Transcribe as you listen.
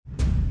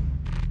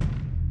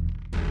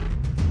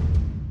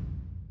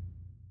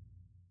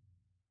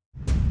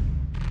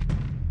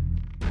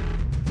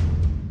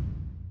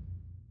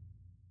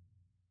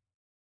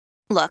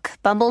Look,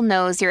 Bumble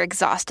knows you're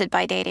exhausted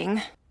by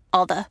dating.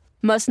 All the,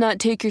 must not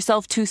take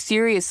yourself too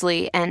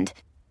seriously, and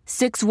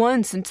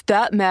 6'1" since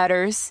that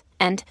matters,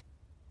 and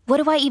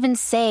what do I even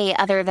say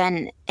other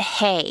than,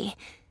 hey?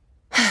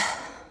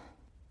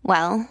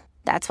 Well,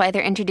 that's why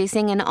they're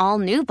introducing an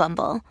all-new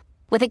Bumble,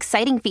 with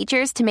exciting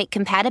features to make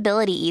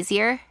compatibility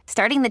easier,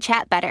 starting the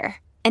chat better,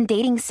 and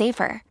dating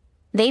safer.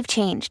 They've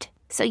changed,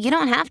 so you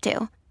don't have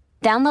to.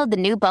 Download the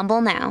new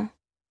Bumble now.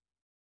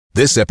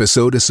 This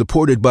episode is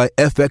supported by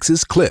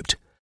FX's Clipped,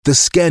 the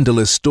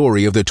scandalous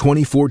story of the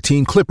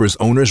 2014 Clippers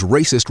owner's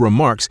racist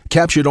remarks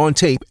captured on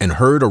tape and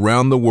heard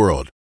around the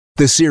world.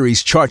 The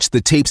series charts the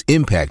tape's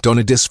impact on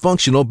a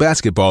dysfunctional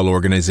basketball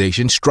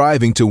organization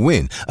striving to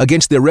win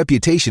against their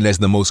reputation as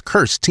the most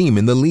cursed team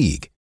in the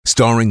league.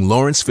 Starring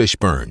Lawrence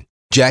Fishburne,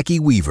 Jackie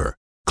Weaver,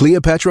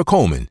 Cleopatra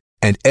Coleman,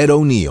 and Ed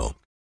O'Neill.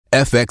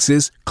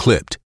 FX's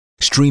Clipped,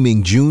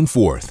 streaming June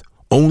 4th,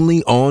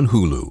 only on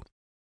Hulu.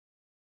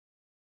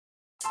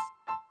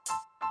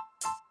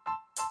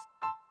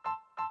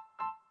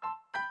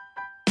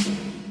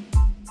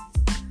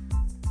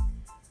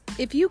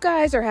 If you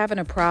guys are having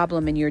a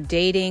problem in your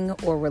dating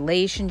or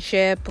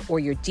relationship, or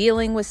you're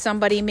dealing with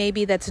somebody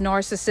maybe that's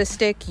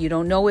narcissistic, you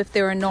don't know if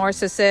they're a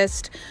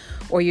narcissist,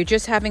 or you're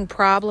just having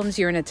problems,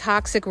 you're in a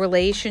toxic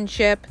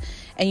relationship,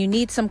 and you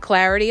need some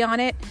clarity on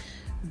it,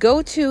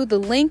 go to the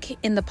link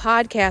in the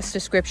podcast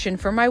description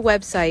for my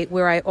website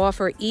where I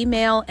offer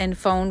email and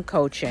phone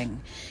coaching.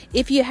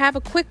 If you have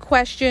a quick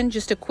question,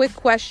 just a quick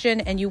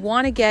question, and you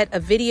want to get a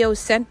video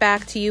sent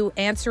back to you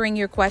answering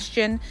your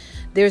question,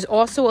 there's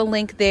also a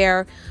link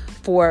there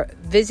for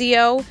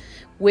Vizio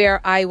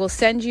where I will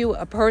send you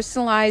a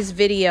personalized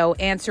video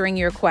answering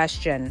your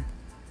question.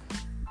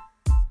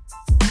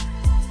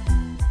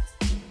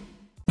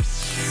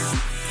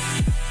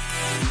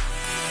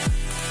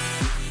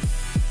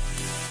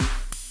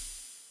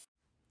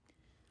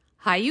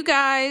 Hi, you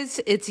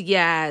guys, it's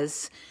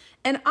Yaz.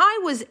 And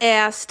I was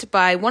asked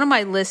by one of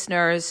my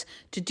listeners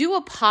to do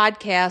a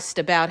podcast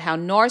about how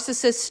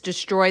narcissists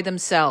destroy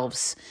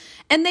themselves.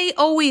 And they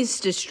always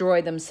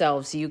destroy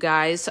themselves, you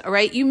guys, all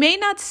right? You may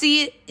not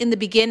see it in the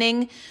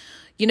beginning,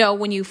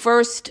 when you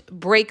first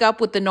break up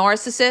with the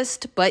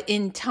narcissist, but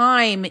in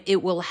time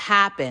it will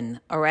happen,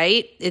 all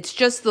right? It's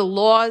just the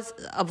laws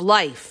of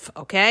life,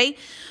 okay?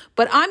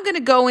 But I'm going to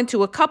go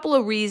into a couple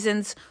of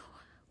reasons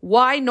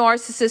why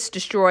narcissists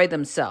destroy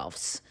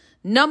themselves.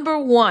 Number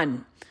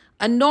one,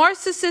 a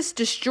narcissist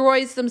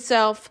destroys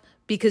themselves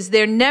because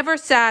they're never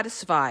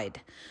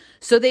satisfied.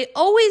 So they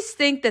always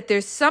think that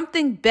there's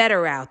something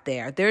better out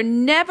there. They're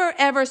never,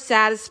 ever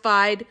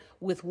satisfied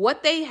with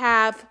what they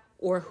have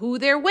or who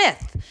they're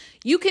with.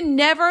 You can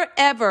never,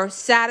 ever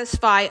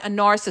satisfy a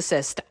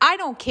narcissist. I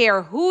don't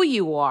care who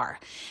you are.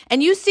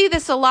 And you see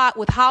this a lot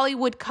with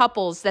Hollywood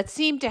couples that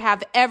seem to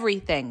have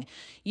everything.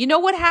 You know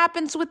what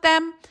happens with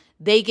them?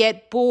 They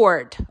get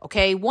bored,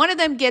 okay? One of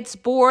them gets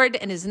bored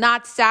and is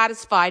not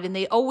satisfied, and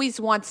they always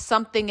want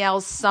something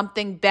else,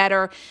 something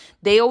better.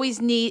 They always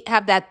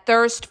have that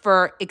thirst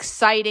for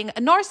exciting. A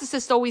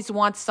narcissist always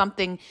wants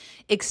something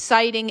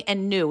exciting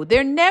and new.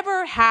 They're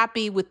never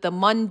happy with the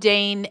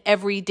mundane,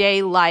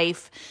 everyday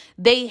life.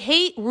 They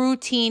hate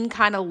routine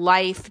kind of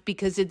life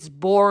because it's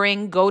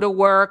boring. Go to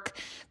work,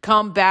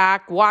 come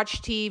back,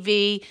 watch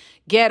TV,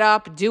 get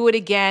up, do it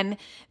again.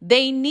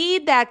 They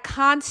need that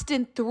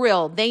constant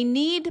thrill. They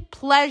need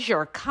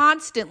pleasure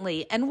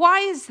constantly. And why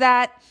is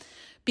that?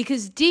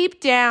 Because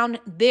deep down,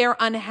 they're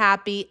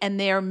unhappy and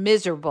they're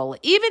miserable,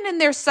 even in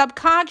their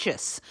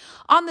subconscious.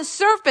 On the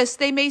surface,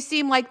 they may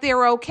seem like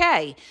they're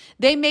okay.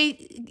 They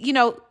may,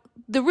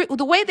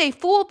 the way they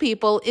fool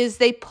people is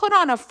they put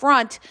on a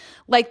front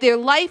like their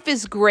life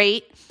is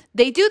great.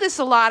 They do this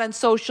a lot on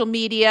social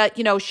media,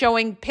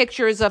 showing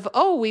pictures of,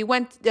 we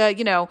went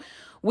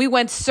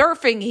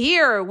surfing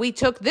here. We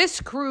took this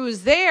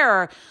cruise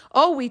there.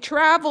 Oh, we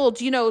traveled,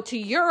 to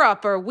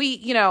Europe, or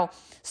we,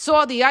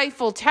 saw the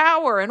Eiffel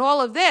Tower and all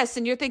of this.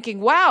 And you're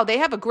thinking, wow, they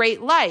have a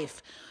great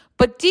life.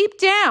 But deep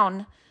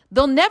down,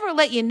 they'll never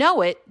let you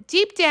know it.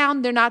 Deep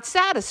down, they're not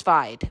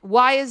satisfied.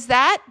 Why is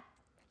that?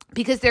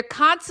 Because they're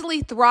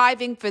constantly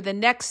thriving for the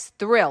next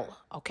thrill,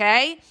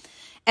 okay?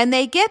 And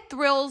they get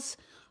thrills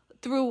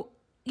through,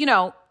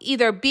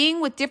 either being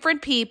with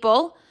different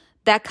people,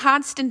 that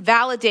constant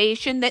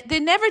validation, that they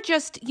never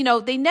just,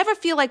 they never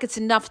feel like it's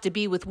enough to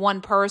be with one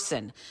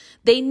person.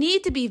 They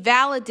need to be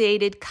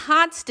validated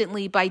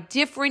constantly by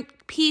different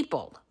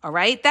people, all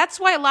right? That's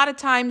why a lot of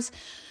times,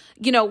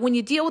 when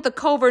you deal with a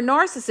covert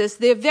narcissist,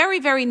 they're very,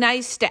 very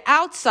nice to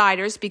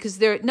outsiders because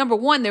number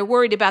one, they're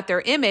worried about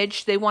their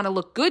image. They want to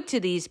look good to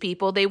these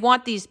people. They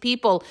want these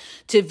people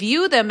to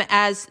view them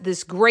as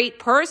this great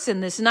person,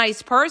 this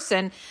nice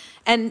person.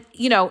 And,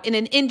 in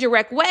an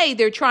indirect way,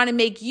 they're trying to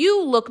make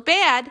you look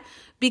bad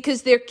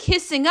because they're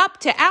kissing up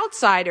to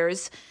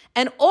outsiders.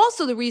 And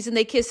also the reason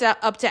they kiss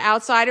up to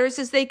outsiders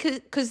is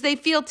because they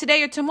feel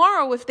today or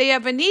tomorrow, if they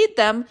ever need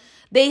them,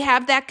 they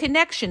have that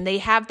connection. They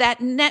have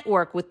that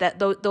network with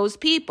those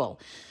people.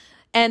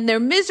 And they're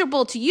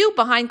miserable to you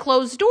behind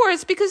closed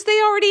doors because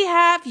they already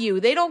have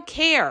you. They don't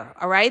care,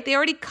 all right? They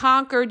already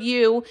conquered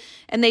you,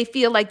 and they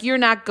feel like you're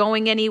not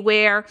going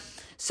anywhere.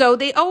 So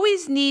they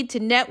always need to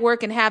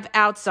network and have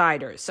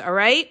outsiders, all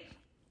right?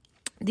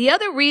 The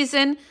other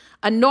reason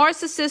a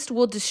narcissist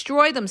will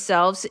destroy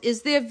themselves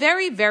is they're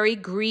very, very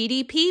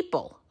greedy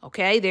people,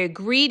 okay? They're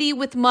greedy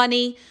with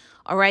money,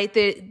 all right?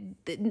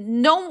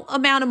 No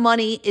amount of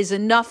money is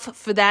enough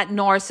for that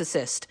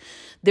narcissist.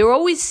 They're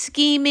always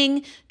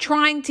scheming,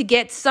 trying to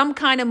get some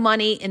kind of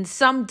money in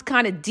some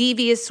kind of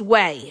devious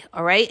way,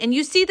 all right? And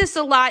you see this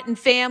a lot in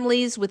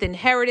families with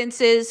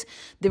inheritances.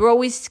 They're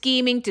always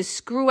scheming to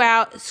screw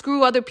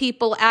other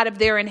people out of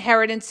their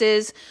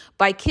inheritances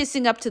by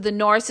kissing up to the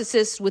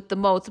narcissist with the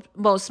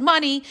most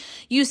money.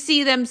 You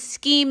see them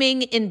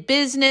scheming in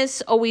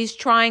business, always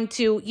trying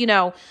to,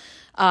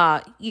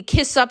 you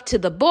kiss up to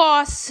the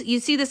boss. You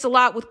see this a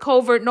lot with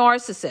covert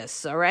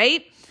narcissists, all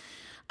right?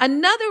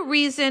 Another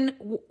reason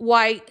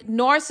why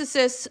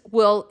narcissists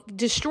will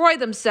destroy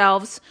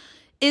themselves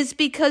is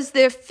because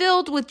they're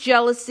filled with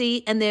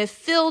jealousy and they're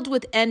filled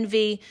with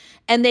envy,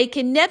 and they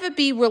can never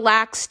be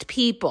relaxed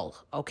people,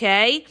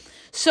 okay?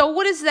 So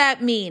what does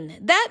that mean?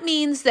 That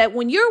means that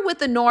when you're with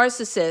a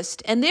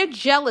narcissist and they're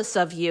jealous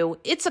of you,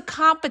 it's a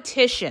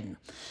competition.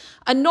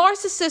 A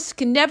narcissist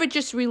can never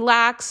just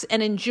relax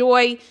and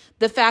enjoy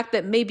the fact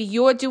that maybe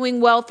you're doing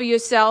well for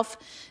yourself.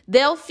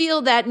 They'll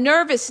feel that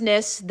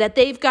nervousness that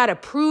they've got to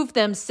prove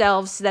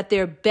themselves that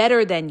they're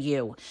better than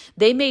you.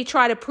 They may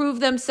try to prove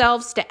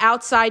themselves to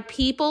outside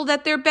people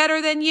that they're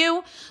better than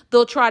you.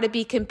 They'll try to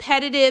be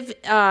competitive,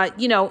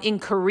 in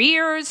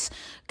careers,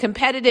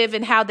 competitive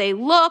in how they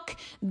look.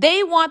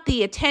 They want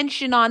the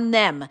attention on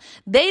them.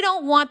 They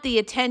don't want the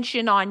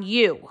attention on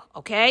you,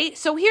 okay?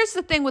 So here's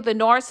the thing with a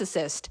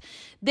narcissist.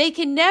 They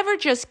can never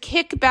just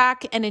kick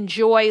back and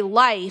enjoy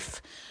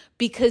life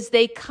because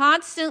they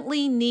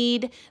constantly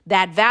need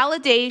that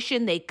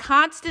validation. They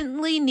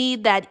constantly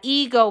need that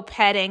ego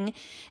petting.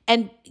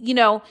 And,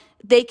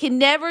 they can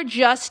never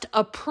just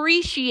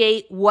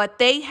appreciate what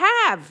they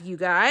have, you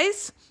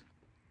guys.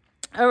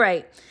 All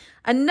right.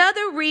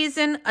 Another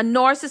reason a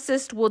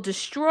narcissist will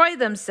destroy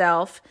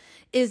themselves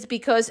is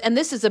because, and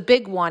this is a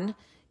big one,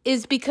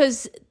 is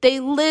because they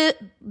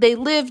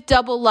live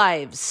double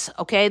lives,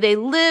 okay? They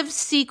live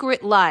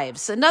secret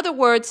lives. In other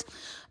words,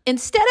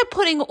 instead of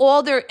putting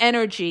all their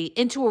energy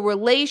into a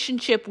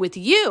relationship with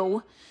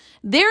you,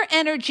 their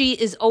energy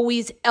is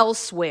always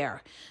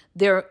elsewhere.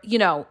 They're,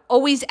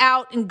 always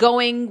out and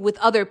going with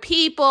other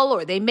people,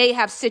 or they may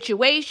have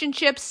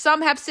situationships.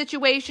 Some have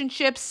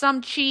situationships,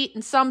 some cheat,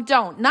 and some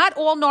don't. Not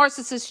all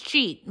narcissists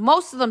cheat.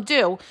 Most of them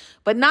do,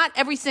 but not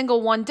every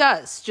single one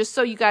does, just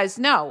so you guys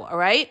know, all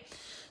right?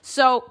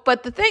 So,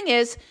 but the thing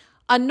is,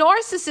 a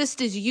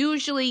narcissist is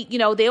usually,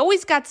 they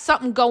always got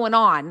something going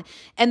on,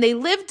 and they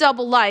live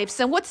double lives.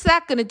 And what's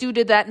that going to do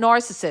to that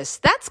narcissist?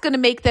 That's going to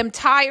make them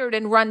tired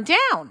and run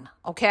down,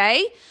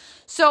 okay?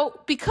 So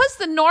because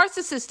the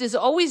narcissist is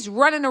always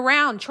running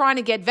around trying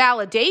to get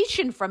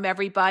validation from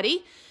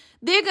everybody,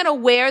 they're going to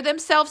wear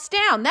themselves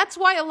down. That's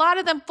why a lot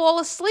of them fall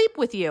asleep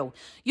with you.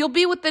 You'll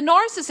be with the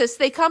narcissist.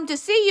 They come to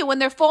see you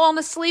and they're falling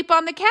asleep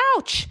on the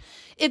couch.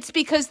 It's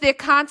because they're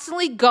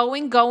constantly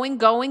going,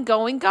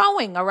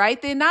 all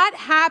right? They're not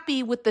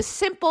happy with the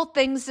simple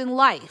things in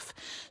life.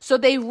 So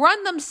they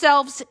run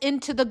themselves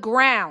into the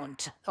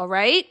ground, all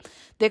right?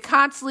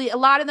 A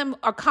lot of them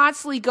are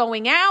constantly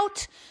going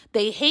out.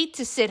 They hate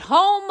to sit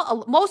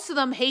home. Most of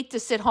them hate to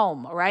sit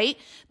home, all right?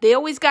 They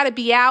always got to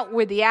be out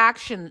where the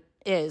action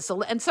is.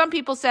 And some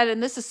people said,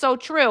 and this is so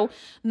true,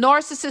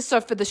 narcissists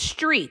are for the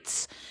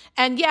streets.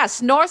 And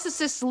yes,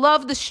 narcissists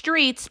love the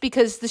streets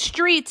because the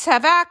streets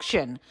have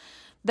action.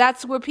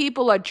 That's where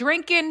people are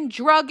drinking,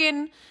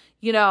 drugging,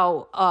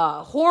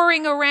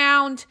 whoring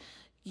around,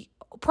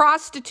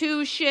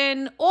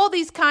 prostitution, all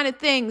these kind of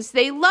things.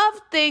 They love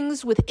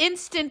things with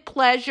instant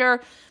pleasure.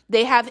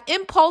 They have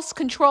impulse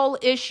control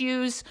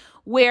issues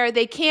where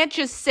they can't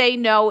just say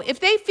no.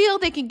 If they feel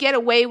they can get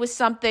away with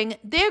something,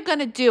 they're going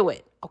to do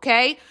it,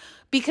 okay?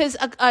 Because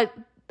a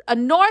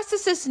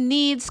narcissist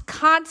needs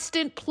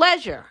constant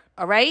pleasure,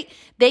 all right?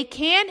 They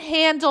can't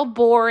handle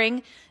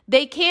boring.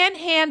 They can't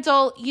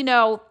handle,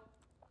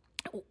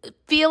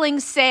 feeling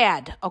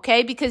sad,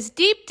 okay? Because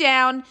deep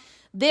down,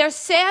 they're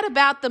sad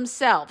about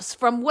themselves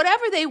from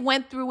whatever they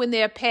went through in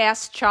their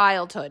past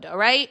childhood, all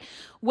right?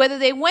 Whether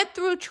they went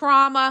through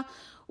trauma,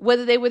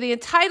 whether they were the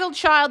entitled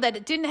child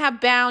that didn't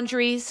have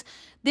boundaries,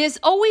 there's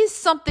always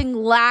something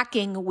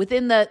lacking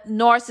within the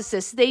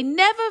narcissist. They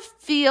never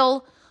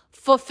feel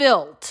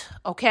fulfilled,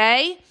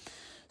 okay?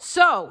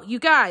 So, you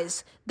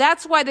guys,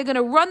 that's why they're going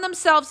to run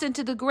themselves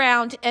into the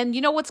ground. And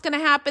you know what's going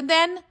to happen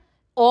then?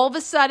 All of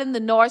a sudden, the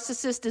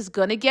narcissist is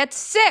going to get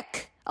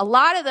sick. A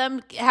lot of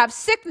them have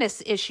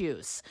sickness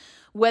issues,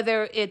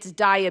 whether it's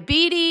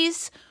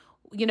diabetes,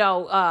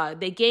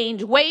 they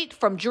gained weight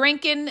from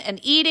drinking and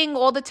eating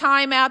all the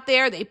time out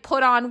there. They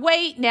put on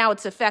weight. Now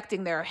it's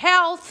affecting their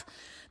health.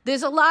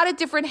 There's a lot of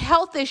different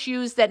health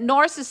issues that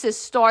narcissists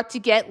start to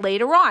get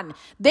later on.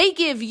 They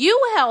give you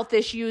health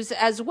issues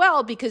as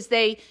well because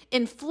they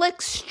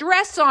inflict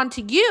stress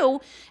onto you,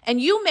 and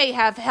you may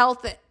have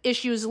health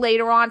issues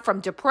later on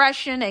from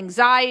depression,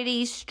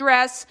 anxiety,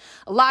 stress.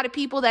 A lot of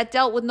people that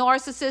dealt with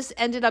narcissists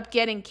ended up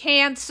getting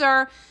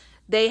cancer.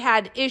 They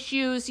had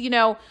issues,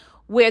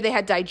 where they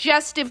had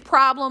digestive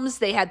problems,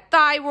 they had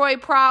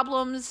thyroid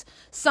problems.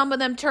 Some of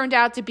them turned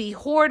out to be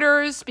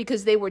hoarders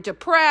because they were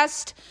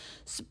depressed.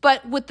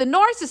 But with the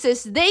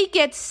narcissist, they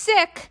get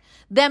sick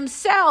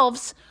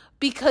themselves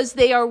because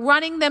they are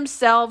running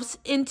themselves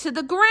into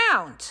the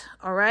ground,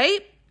 all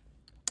right?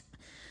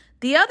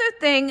 The other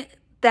thing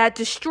that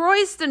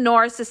destroys the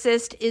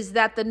narcissist is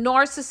that the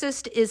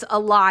narcissist is a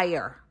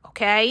liar,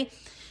 okay?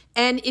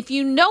 And if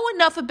you know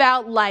enough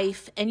about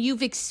life and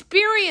you've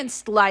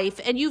experienced life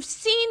and you've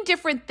seen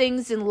different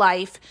things in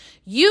life,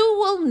 you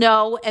will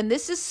know, and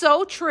this is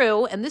so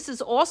true, and this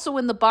is also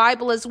in the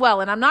Bible as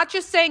well. And I'm not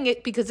just saying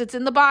it because it's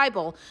in the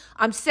Bible.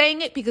 I'm saying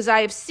it because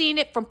I have seen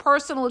it from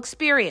personal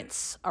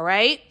experience, all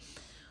right?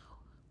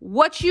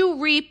 What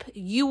you reap,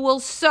 you will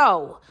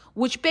sow,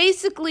 which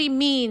basically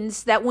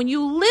means that when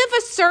you live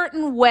a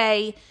certain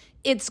way,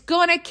 it's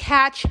going to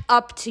catch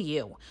up to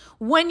you.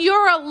 When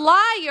you're a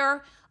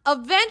liar,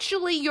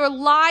 eventually your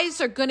lies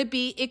are going to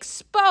be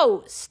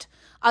exposed.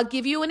 I'll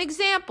give you an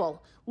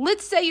example.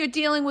 Let's say you're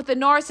dealing with a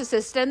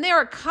narcissist and they're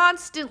a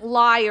constant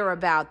liar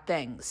about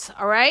things,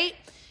 all right?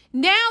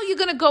 Now you're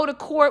going to go to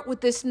court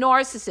with this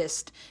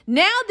narcissist.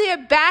 Now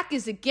their back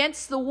is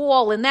against the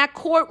wall in that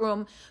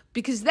courtroom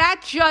because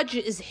that judge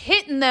is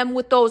hitting them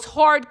with those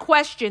hard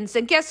questions.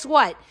 And guess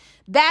what?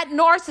 That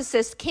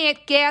narcissist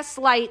can't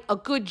gaslight a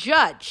good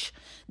judge.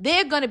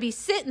 They're going to be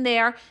sitting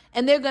there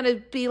and they're going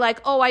to be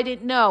like, oh, I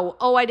didn't know.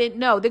 Oh, I didn't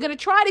know. They're going to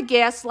try to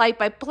gaslight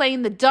by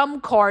playing the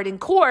dumb card in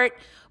court,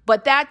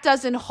 but that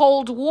doesn't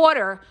hold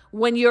water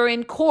when you're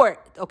in court,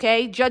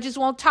 okay? Judges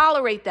won't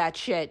tolerate that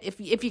shit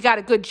if you got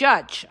a good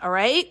judge, all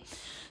right?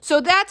 So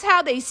that's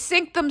how they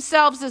sink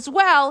themselves as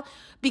well,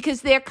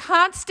 because they're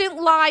constant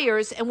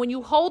liars. And when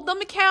you hold them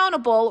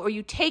accountable or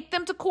you take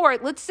them to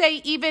court, let's say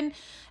even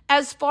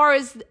as far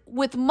as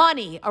with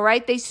money, all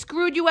right? They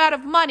screwed you out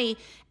of money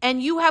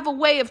and you have a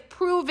way of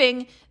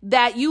proving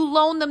that you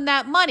loaned them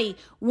that money.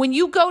 When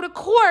you go to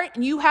court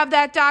and you have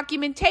that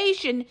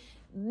documentation,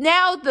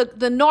 now the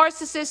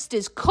narcissist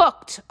is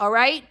cooked, all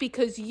right?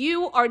 Because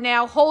you are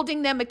now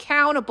holding them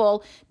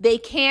accountable. They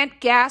can't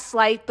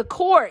gaslight the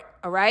court,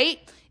 all right?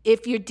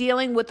 If you're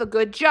dealing with a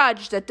good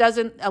judge that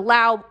doesn't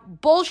allow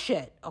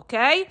bullshit,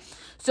 okay?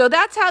 So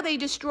that's how they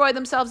destroy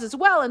themselves as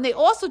well. And they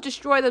also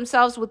destroy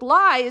themselves with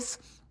lies,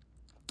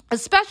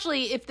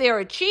 especially if they're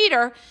a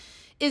cheater,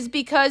 is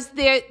because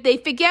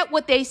they forget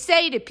what they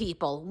say to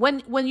people.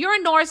 When you're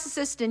a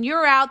narcissist and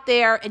you're out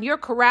there and you're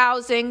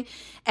carousing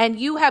and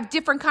you have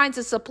different kinds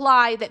of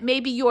supply that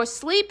maybe you're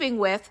sleeping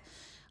with,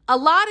 a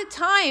lot of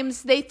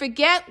times they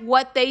forget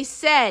what they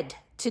said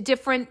to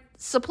different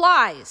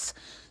supplies.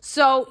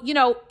 So,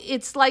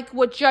 it's like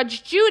what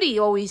Judge Judy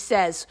always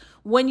says,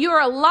 when you're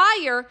a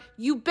liar,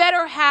 you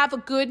better have a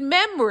good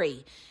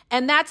memory.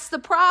 And that's the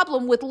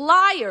problem with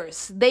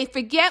liars. They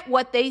forget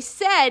what they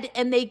said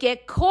and they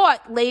get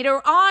caught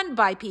later on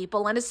by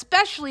people. And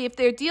especially if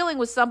they're dealing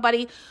with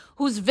somebody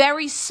who's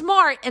very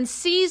smart and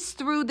sees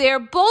through their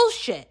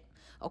bullshit.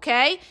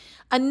 Okay?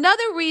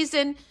 Another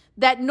reason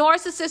that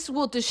narcissists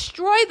will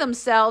destroy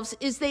themselves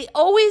is they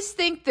always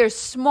think they're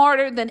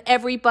smarter than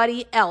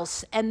everybody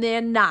else, and they're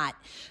not.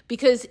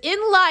 Because in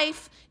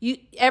life,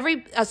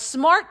 a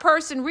smart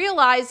person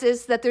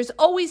realizes that there's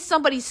always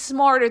somebody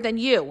smarter than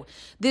you.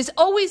 There's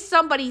always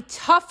somebody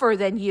tougher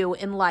than you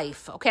in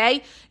life,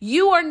 okay?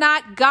 You are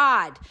not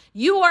God.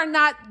 You are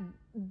not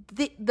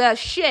the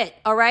shit,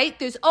 all right?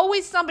 There's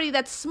always somebody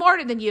that's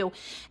smarter than you.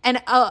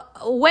 And a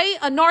way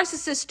a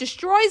narcissist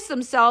destroys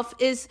themselves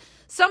is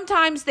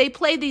sometimes they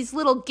play these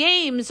little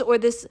games or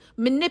this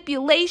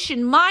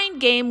manipulation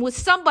mind game with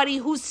somebody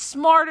who's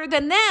smarter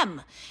than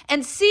them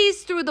and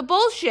sees through the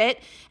bullshit.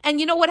 And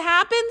you know what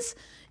happens?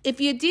 If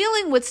you're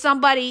dealing with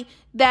somebody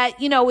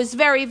that, is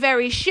very,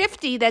 very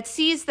shifty, that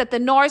sees that the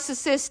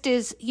narcissist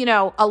is,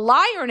 a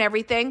liar and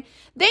everything,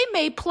 they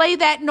may play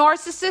that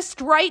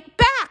narcissist right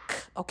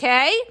back,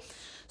 okay?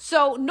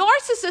 So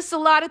narcissists a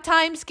lot of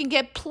times can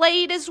get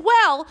played as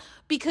well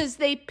because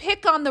they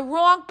pick on the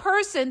wrong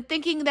person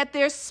thinking that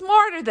they're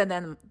smarter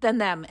than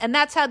them. And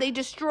that's how they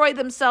destroy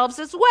themselves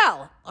as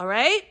well, all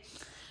right?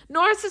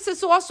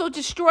 Narcissists also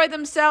destroy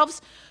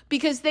themselves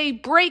because they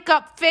break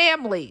up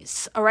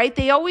families, all right?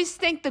 They always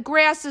think the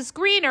grass is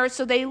greener,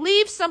 so they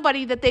leave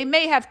somebody that they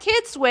may have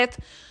kids with.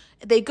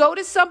 They go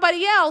to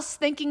somebody else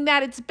thinking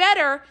that it's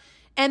better,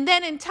 and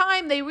then in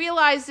time they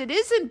realize it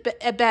isn't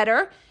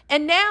better,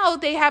 and now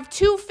they have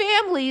two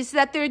families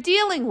that they're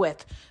dealing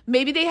with.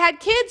 Maybe they had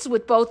kids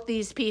with both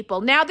these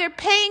people. Now they're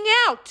paying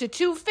out to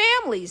two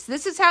families.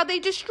 This is how they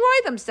destroy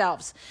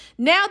themselves.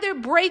 Now they're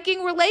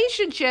breaking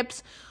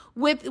relationships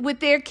with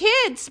their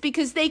kids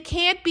because they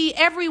can't be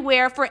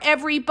everywhere for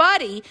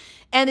everybody,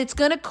 and it's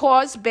going to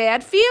cause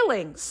bad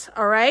feelings,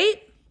 all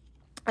right?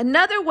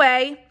 Another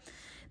way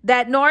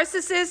that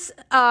narcissists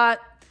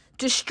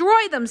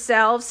destroy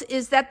themselves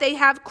is that they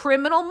have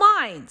criminal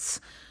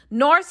minds.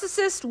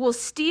 Narcissists will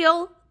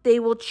steal, they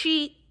will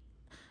cheat,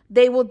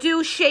 they will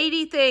do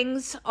shady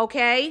things,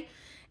 okay?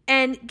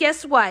 And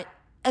guess what?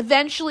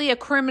 Eventually a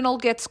criminal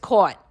gets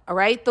caught, all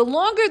right? The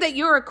longer that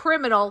you're a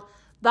criminal,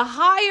 the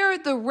higher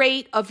the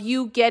rate of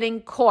you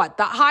getting caught,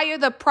 the higher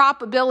the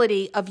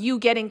probability of you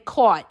getting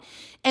caught.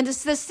 And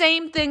it's the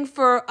same thing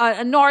for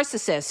a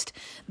narcissist.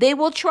 They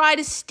will try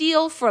to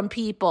steal from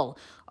people,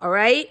 all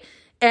right?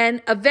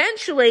 And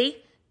eventually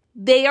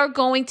they are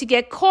going to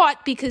get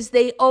caught because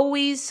they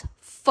always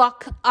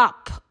fuck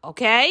up,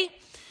 okay?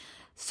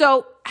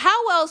 So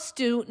how else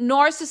do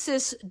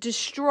narcissists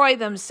destroy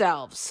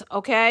themselves,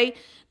 okay?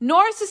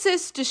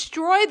 Narcissists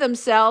destroy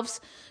themselves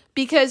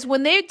because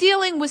when they're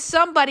dealing with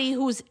somebody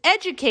who's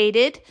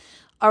educated,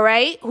 all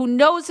right, who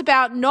knows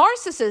about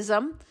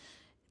narcissism,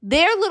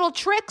 their little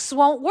tricks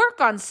won't work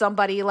on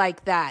somebody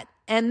like that.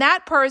 And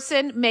that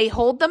person may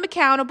hold them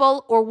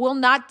accountable or will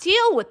not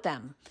deal with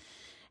them.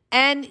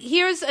 And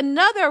here's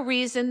another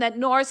reason that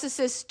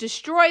narcissists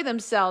destroy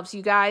themselves,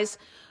 you guys,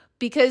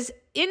 because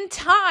in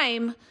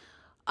time,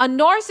 a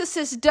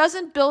narcissist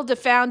doesn't build a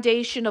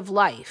foundation of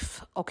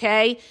life,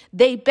 okay?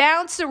 They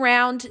bounce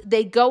around,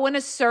 they go in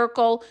a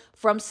circle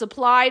from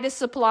supply to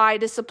supply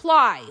to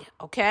supply,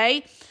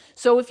 okay?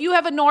 So if you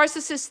have a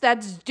narcissist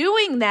that's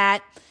doing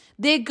that,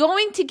 they're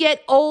going to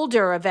get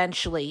older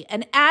eventually.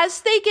 And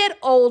as they get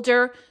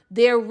older,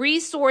 their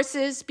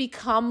resources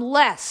become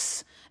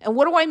less. And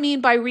what do I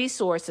mean by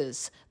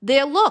resources?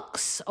 Their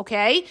looks,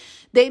 okay?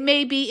 They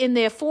may be in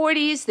their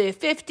 40s, their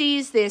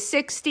 50s, their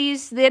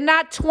 60s. They're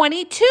not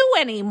 22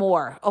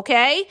 anymore,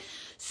 okay?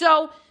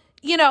 So,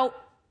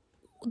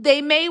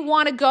 they may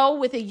want to go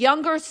with a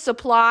younger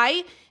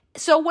supply.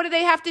 So what do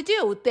they have to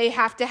do? They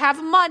have to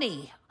have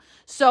money.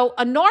 So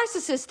a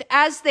narcissist,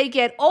 as they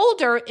get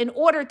older, in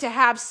order to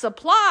have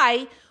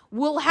supply,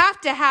 will have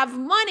to have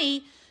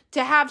money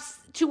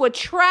to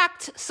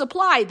attract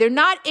supply. They're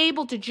not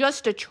able to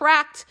just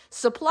attract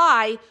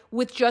supply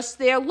with just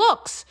their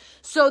looks.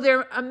 So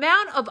their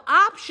amount of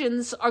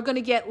options are going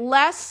to get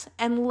less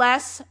and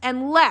less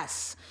and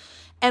less.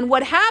 And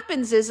what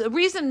happens is, the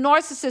reason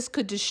narcissists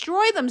could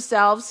destroy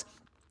themselves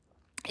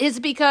is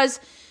because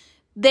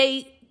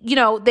they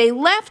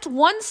left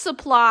one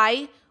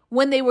supply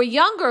when they were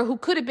younger who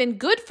could have been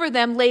good for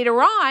them later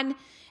on,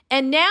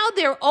 and now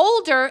they're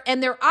older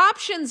and their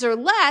options are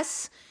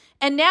less,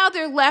 and now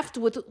they're left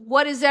with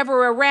what is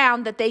ever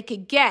around that they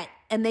could get,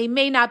 and they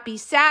may not be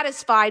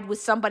satisfied with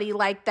somebody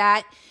like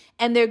that,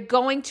 and they're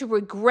going to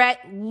regret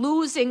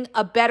losing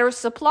a better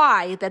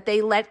supply that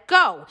they let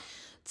go.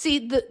 See,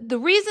 the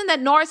reason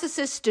that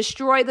narcissists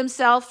destroy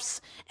themselves,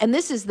 and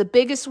this is the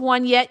biggest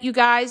one yet, you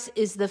guys,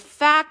 is the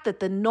fact that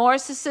the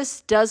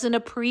narcissist doesn't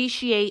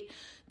appreciate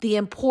the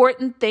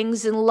important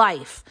things in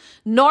life.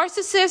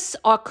 Narcissists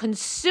are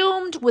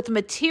consumed with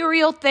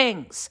material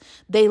things.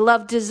 They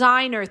love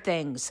designer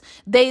things.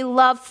 They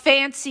love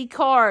fancy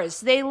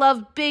cars. They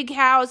love big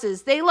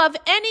houses. They love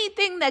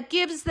anything that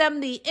gives them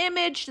the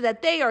image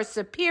that they are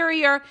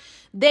superior.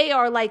 They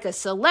are like a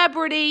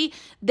celebrity.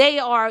 They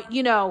are,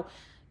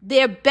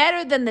 they're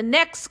better than the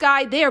next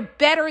guy. They're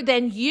better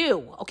than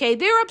you. Okay,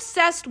 they're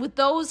obsessed with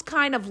those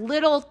kind of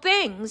little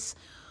things.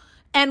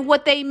 And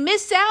what they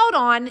miss out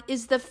on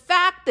is the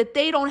fact that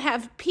they don't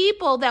have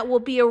people that will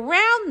be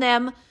around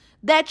them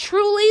that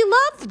truly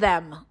love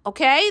them,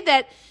 okay?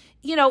 That,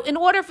 in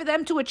order for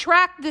them to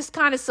attract this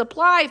kind of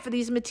supply for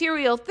these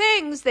material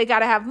things, they got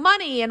to have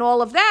money and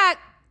all of that.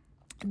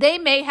 They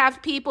may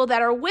have people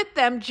that are with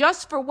them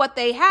just for what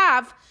they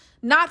have,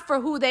 not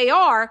for who they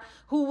are,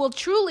 who will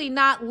truly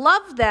not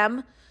love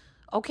them,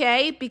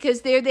 okay?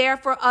 Because they're there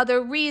for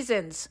other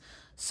reasons.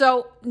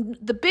 So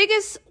the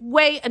biggest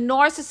way a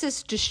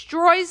narcissist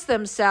destroys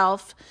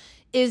themselves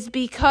is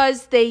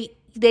because they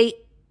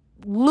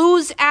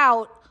lose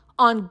out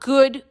on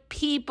good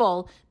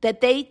people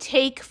that they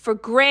take for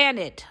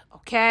granted,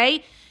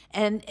 okay?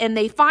 And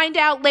they find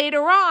out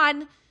later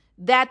on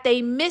that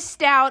they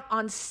missed out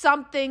on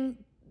something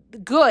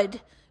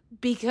good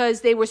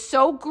because they were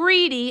so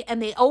greedy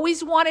and they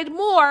always wanted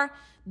more.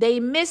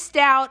 They missed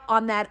out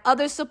on that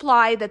other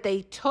supply that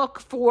they took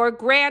for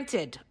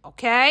granted,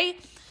 okay?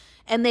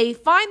 And they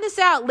find this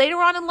out later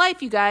on in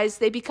life, you guys.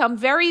 They become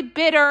very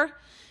bitter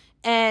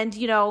and,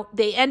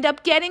 they end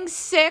up getting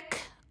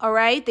sick, all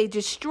right? They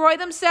destroy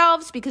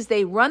themselves because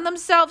they run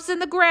themselves in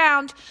the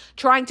ground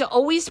trying to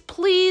always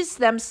please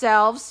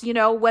themselves,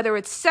 whether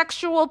it's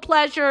sexual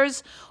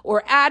pleasures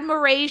or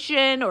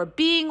admiration or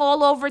being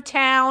all over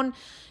town.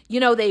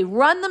 They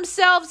run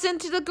themselves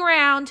into the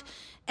ground.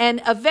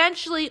 And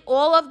eventually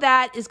all of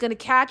that is going to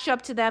catch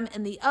up to them.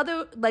 And the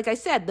other, like I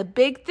said, the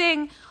big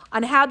thing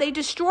on how they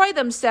destroy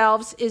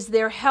themselves is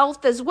their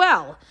health as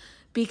well.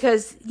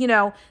 Because,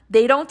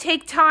 they don't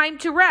take time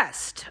to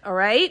rest, all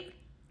right?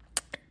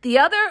 The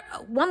other,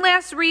 one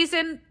last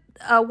reason,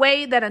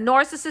 way that a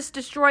narcissist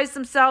destroys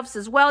themselves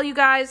as well, you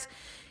guys,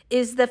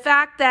 is the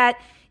fact that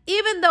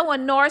even though a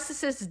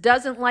narcissist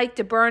doesn't like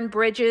to burn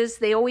bridges,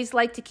 they always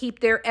like to keep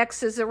their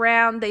exes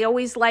around. They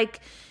always like,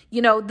 a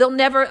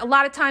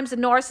lot of times a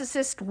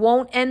narcissist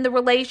won't end the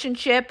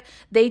relationship.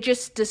 They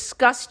just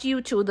disgust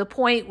you to the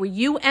point where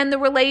you end the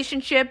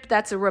relationship.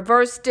 That's a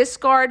reverse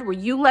discard where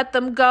you let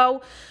them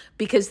go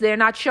because they're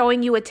not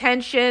showing you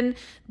attention.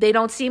 They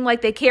don't seem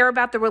like they care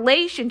about the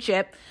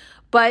relationship.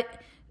 But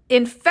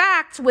in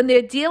fact, when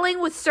they're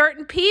dealing with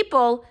certain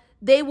people,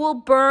 they will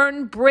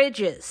burn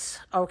bridges,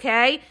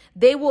 okay?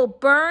 They will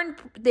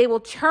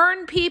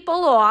turn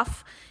people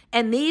off,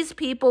 and these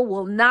people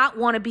will not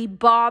want to be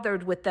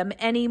bothered with them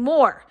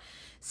anymore.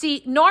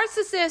 See,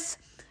 narcissists,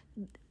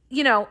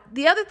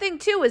 the other thing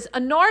too is a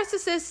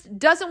narcissist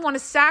doesn't want to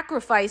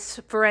sacrifice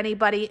for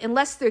anybody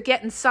unless they're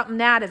getting something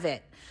out of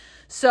it.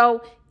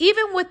 So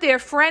even with their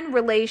friend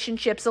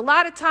relationships, a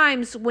lot of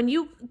times when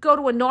you go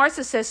to a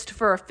narcissist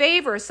for a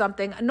favor or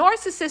something, a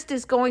narcissist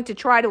is going to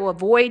try to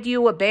avoid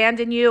you,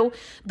 abandon you.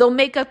 They'll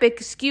make up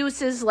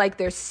excuses like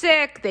they're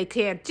sick, they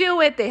can't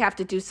do it, they have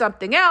to do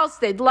something else.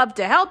 They'd love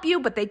to help you,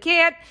 but they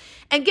can't.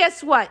 And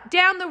guess what?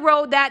 Down the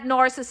road, that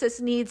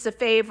narcissist needs a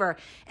favor.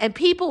 And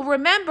people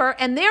remember,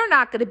 and they're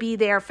not going to be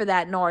there for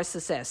that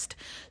narcissist.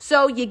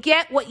 So you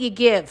get what you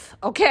give,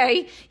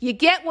 okay? You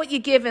get what you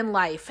give in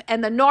life.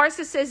 And the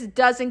narcissist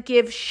doesn't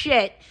give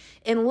shit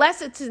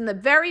unless it's in the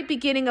very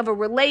beginning of a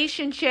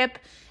relationship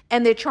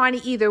and they're trying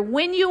to either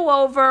win you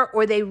over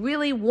or they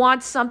really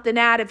want something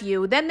out of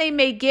you. Then they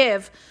may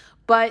give,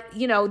 but,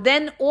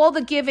 then all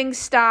the giving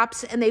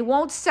stops and they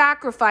won't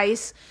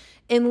sacrifice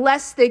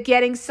unless they're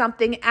getting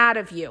something out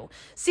of you.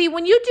 See,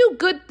 when you do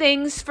good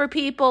things for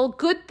people,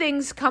 good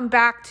things come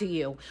back to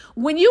you.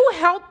 When you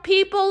help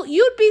people,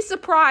 you'd be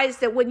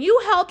surprised that when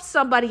you help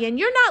somebody and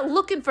you're not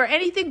looking for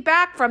anything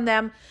back from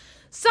them,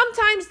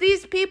 sometimes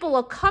these people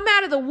will come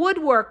out of the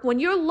woodwork when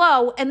you're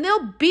low and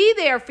they'll be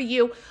there for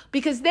you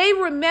because they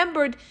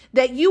remembered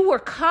that you were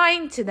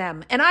kind to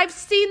them. And I've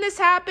seen this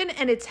happen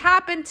and it's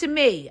happened to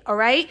me, all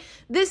right?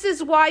 This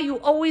is why you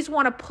always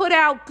want to put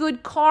out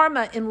good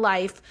karma in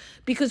life,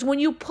 because when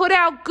you put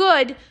out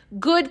good,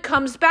 good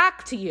comes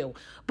back to you.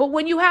 But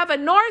when you have a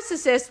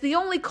narcissist, the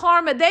only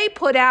karma they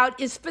put out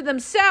is for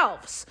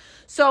themselves.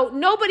 So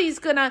nobody's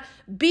going to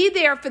be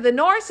there for the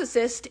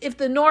narcissist if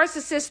the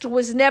narcissist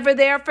was never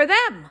there for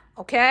them,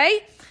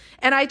 okay?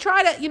 And I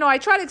try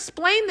to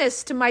explain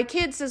this to my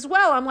kids as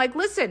well. I'm like,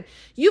 listen,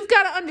 you've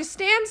got to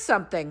understand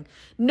something.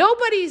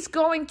 Nobody's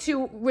going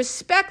to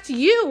respect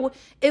you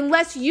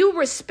unless you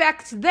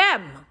respect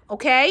them,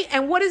 okay?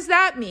 And what does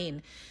that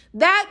mean?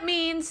 That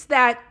means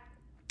that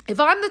if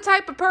I'm the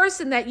type of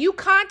person that you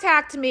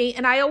contact me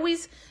and I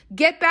always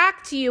get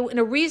back to you in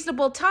a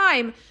reasonable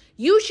time,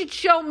 you should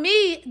show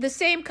me the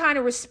same kind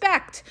of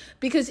respect,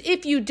 because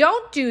if you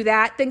don't do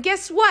that, then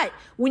guess what?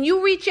 When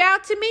you reach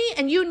out to me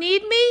and you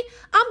need me,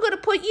 I'm going to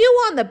put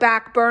you on the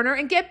back burner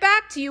and get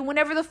back to you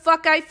whenever the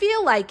fuck I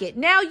feel like it.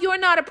 Now you're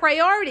not a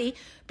priority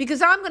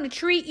because I'm going to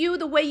treat you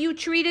the way you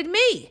treated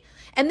me.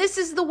 And this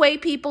is the way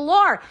people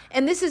are.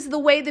 And this is the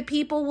way the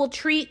people will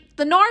treat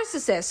the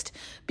narcissist,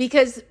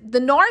 because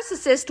the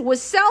narcissist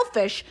was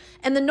selfish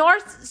and the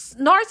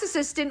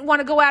narcissist didn't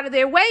want to go out of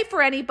their way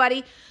for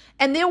anybody.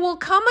 And there will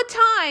come a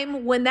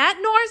time when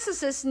that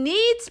narcissist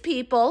needs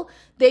people.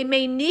 They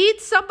may need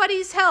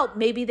somebody's help.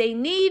 Maybe they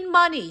need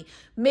money.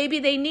 Maybe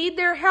they need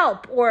their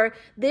help, or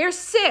they're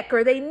sick,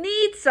 or they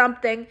need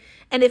something.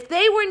 And if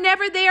they were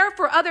never there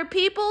for other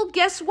people,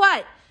 guess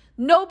what?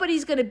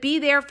 Nobody's going to be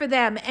there for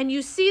them. And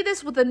you see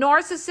this with a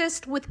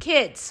narcissist with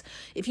kids.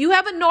 If you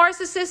have a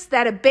narcissist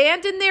that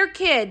abandoned their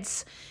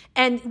kids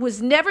and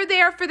was never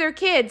there for their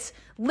kids,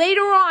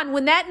 later on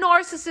when that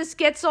narcissist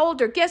gets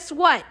older, guess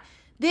what?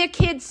 Their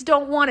kids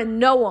don't want to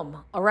know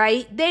them, all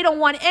right? They don't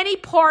want any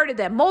part of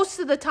them. Most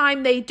of the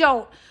time they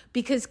don't,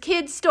 because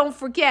kids don't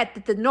forget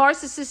that the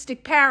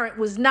narcissistic parent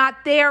was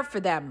not there for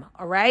them,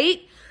 all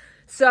right?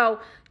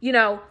 So,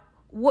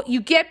 what you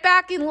get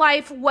back in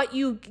life, what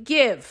you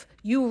give.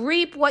 You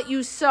reap what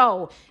you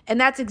sow. And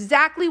that's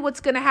exactly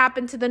what's going to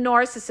happen to the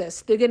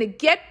narcissist. They're going to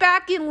get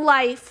back in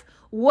life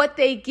what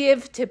they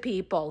give to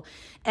people.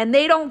 And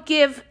they don't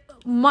give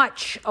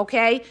much,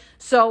 okay?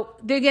 So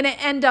they're going to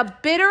end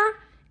up bitter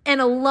and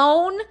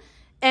alone,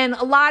 and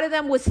a lot of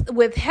them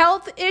with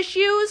health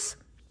issues.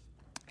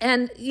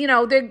 And,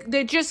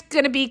 they're just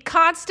going to be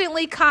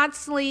constantly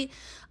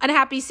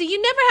unhappy. See,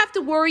 you never have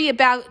to worry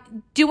about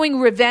doing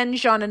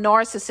revenge on a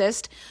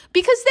narcissist,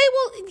 because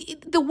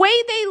the way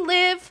they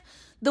live,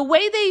 the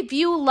way they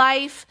view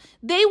life,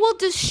 they will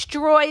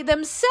destroy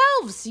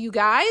themselves, you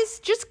guys.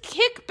 Just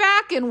kick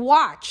back and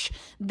watch.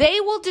 They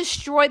will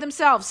destroy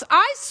themselves.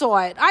 I saw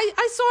it.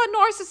 I saw a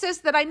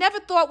narcissist that I never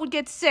thought would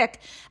get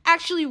sick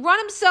actually run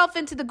himself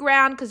into the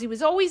ground because he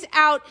was always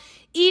out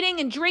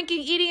eating and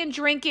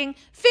drinking.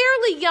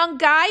 Fairly young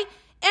guy.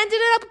 Ended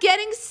up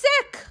getting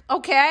sick,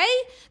 okay?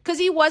 Because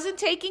he wasn't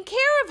taking care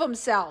of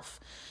himself.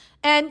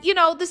 And,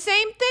 the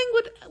same thing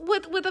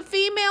with a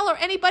female or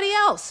anybody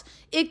else.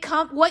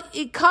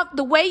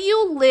 The way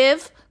you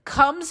live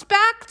comes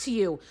back to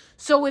you.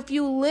 So if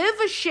you live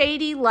a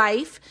shady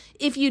life,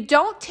 if you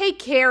don't take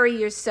care of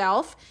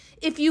yourself,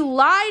 if you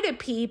lie to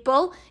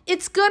people,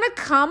 it's going to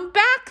come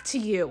back to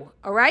you,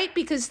 all right?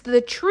 Because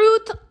the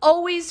truth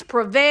always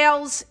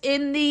prevails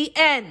in the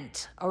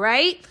end, all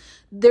right?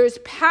 There's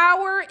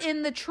power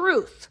in the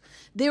truth.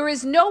 There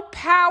is no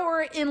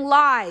power in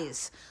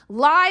lies.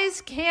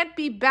 Lies can't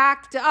be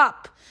backed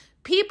up.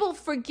 People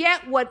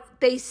forget what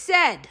they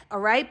said, all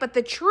right? But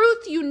the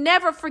truth, you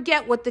never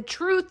forget what the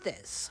truth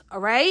is, all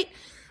right?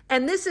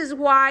 And this is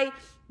why,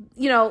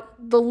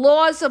 the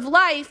laws of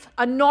life,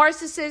 a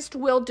narcissist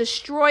will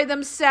destroy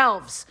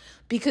themselves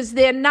because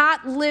they're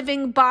not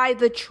living by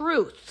the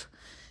truth.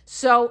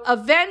 So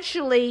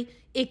eventually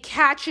it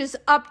catches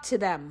up to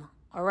them,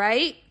 all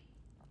right?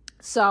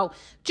 So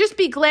just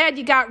be glad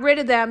you got rid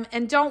of them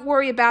and don't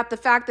worry about the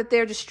fact that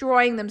they're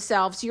destroying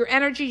themselves. Your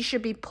energy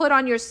should be put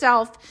on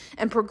yourself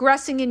and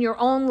progressing in your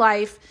own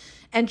life,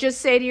 and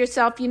just say to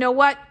yourself, you know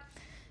what?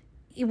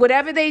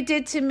 Whatever they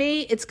did to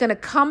me, it's going to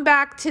come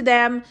back to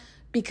them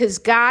because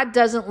God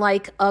doesn't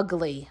like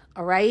ugly,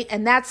 all right?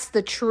 And that's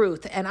the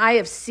truth, and I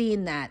have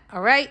seen that,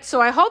 all right?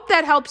 So I hope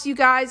that helps you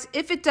guys.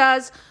 If it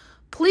does,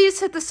 please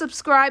hit the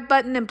subscribe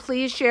button and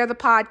please share the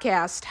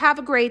podcast. Have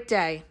a great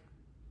day.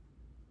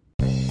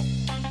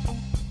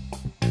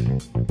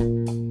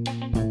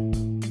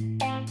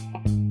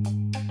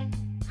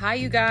 Hi,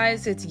 you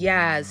guys, it's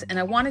Yaz, and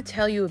I want to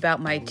tell you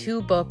about my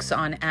 2 books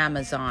on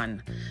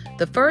Amazon.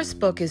 The first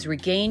book is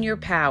Regain Your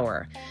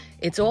Power.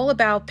 It's all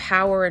about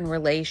power and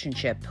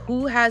relationship.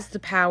 Who has the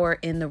power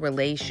in the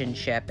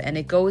relationship? And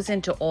it goes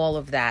into all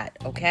of that,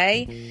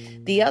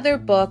 okay? The other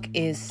book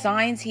is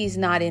Signs He's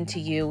Not Into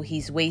You,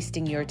 He's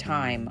Wasting Your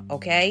Time,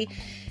 okay?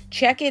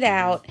 Check it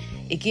out.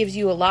 It gives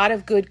you a lot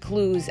of good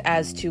clues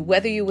as to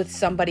whether you're with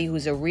somebody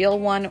who's a real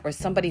one or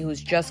somebody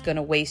who's just going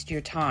to waste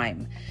your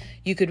time.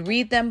 You could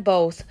read them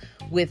both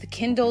with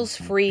Kindle's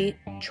free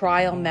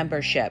trial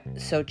membership.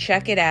 So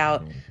check it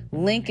out.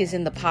 Link is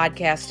in the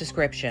podcast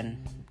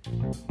description.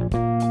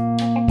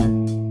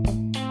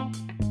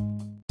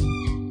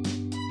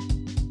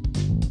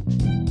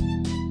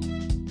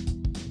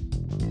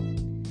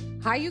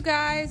 Hi, you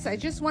guys. I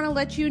just want to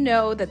let you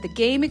know that the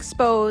Game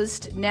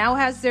Exposed now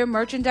has their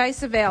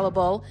merchandise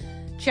available.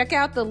 Check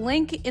out the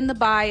link in the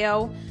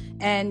bio.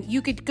 And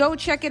you could go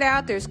check it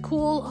out. There's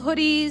cool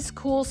hoodies,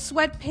 cool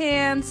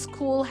sweatpants,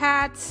 cool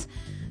hats.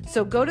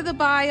 So go to the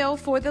bio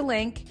for the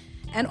link.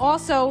 And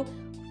also,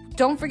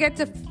 don't forget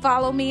to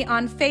follow me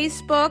on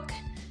Facebook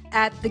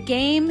at The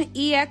Game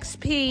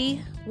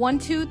EXP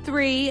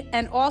 123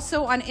 and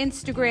also on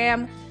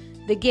Instagram,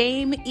 The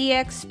Game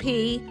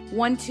EXP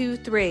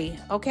 123.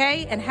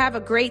 Okay? And have a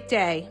great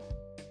day.